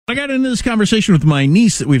I got into this conversation with my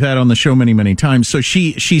niece that we've had on the show many, many times. So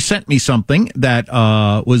she sent me something that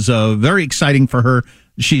was very exciting for her.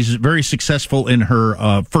 She's very successful in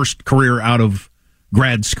her first career out of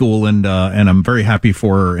grad school, and I'm very happy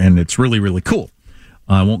for her, and it's really, really cool.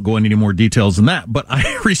 I won't go into any more details than that, but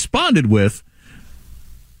I responded with,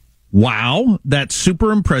 wow, that's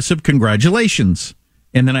super impressive. Congratulations.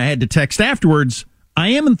 And then I had to text afterwards, I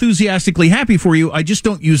am enthusiastically happy for you. I just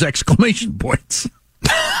don't use exclamation points.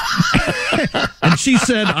 And she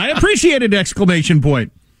said, I appreciated exclamation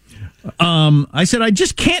point. I said, I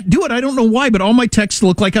just can't do it. I don't know why, but all my texts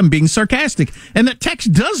look like I'm being sarcastic. And that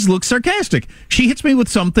text does look sarcastic. She hits me with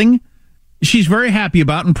something she's very happy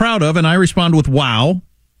about and proud of, and I respond with, wow,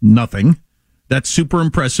 nothing. That's super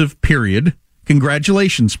impressive, period.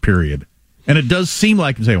 Congratulations, period. And it does seem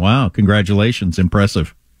like you say, wow, congratulations,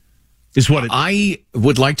 impressive. Is what I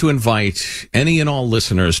would like to invite any and all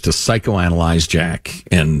listeners to psychoanalyze Jack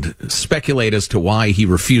and speculate as to why he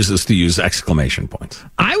refuses to use exclamation points.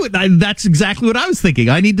 That's exactly what I was thinking.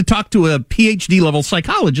 I need to talk to a PhD level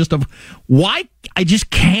psychologist of why I just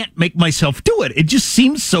can't make myself do it. It just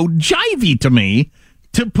seems so jivey to me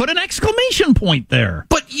to put an exclamation point there.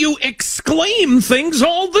 But you exclaim things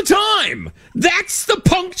all the time. That's the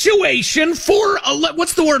punctuation for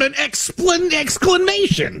what's the word? An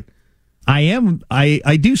exclamation.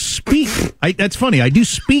 I do speak. That's funny. I do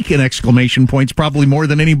speak in exclamation points probably more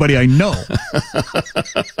than anybody I know.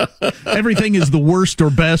 Everything is the worst or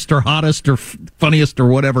best or hottest or funniest or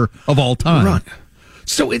whatever of all time. Right.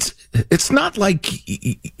 So it's not like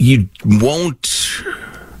you won't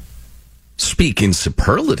speak in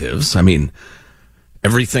superlatives. I mean,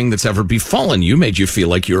 everything that's ever befallen you made you feel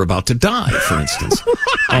like you're about to die, for instance.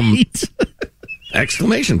 Right.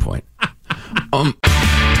 Exclamation point.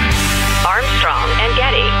 Armstrong and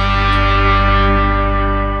Getty.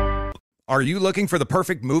 Are you looking for the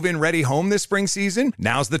perfect move-in ready home this spring season?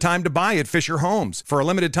 Now's the time to buy at Fisher Homes. For a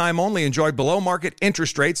limited time only, enjoy below-market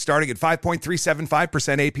interest rates starting at 5.375%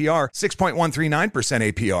 APR,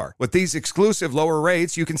 6.139% APR. With these exclusive lower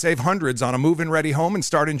rates, you can save hundreds on a move-in ready home and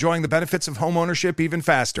start enjoying the benefits of homeownership even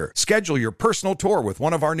faster. Schedule your personal tour with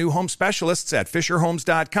one of our new home specialists at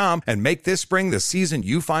FisherHomes.com and make this spring the season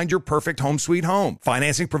you find your perfect home sweet home.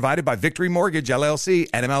 Financing provided by Victory Mortgage, LLC,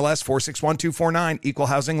 NMLS 461249, Equal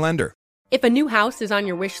Housing Lender. If a new house is on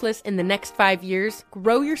your wish list in the next 5 years,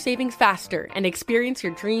 grow your savings faster and experience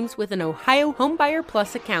your dreams with an Ohio Homebuyer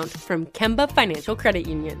Plus account from Kemba Financial Credit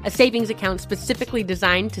Union. A savings account specifically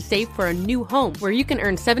designed to save for a new home where you can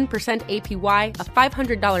earn 7% APY,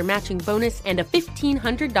 a $500 matching bonus, and a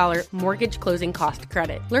 $1,500 mortgage closing cost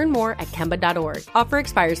credit. Learn more at Kemba.org. Offer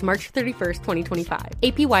expires March 31st, 2025.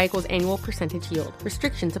 APY equals annual percentage yield.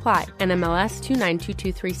 Restrictions apply. NMLS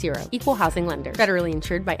 292230. Equal housing lender. Federally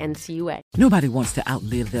insured by NCUA. Nobody wants to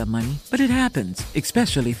outlive their money, but it happens,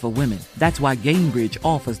 especially for women. That's why Gainbridge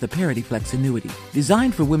offers the Parity Flex annuity,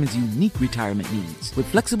 designed for women's unique retirement needs, with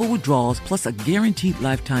flexible withdrawals plus a guaranteed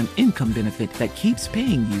lifetime income benefit that keeps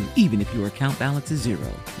paying you even if your account balance is zero.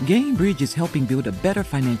 Gainbridge is helping build a better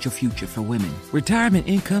financial future for women. Retirement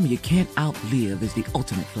income you can't outlive is the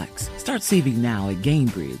ultimate flex. Start saving now at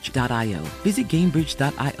Gainbridge.io. Visit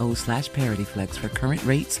Gainbridge.io/ParityFlex for current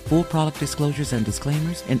rates, full product disclosures and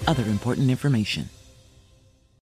disclaimers, and other important information.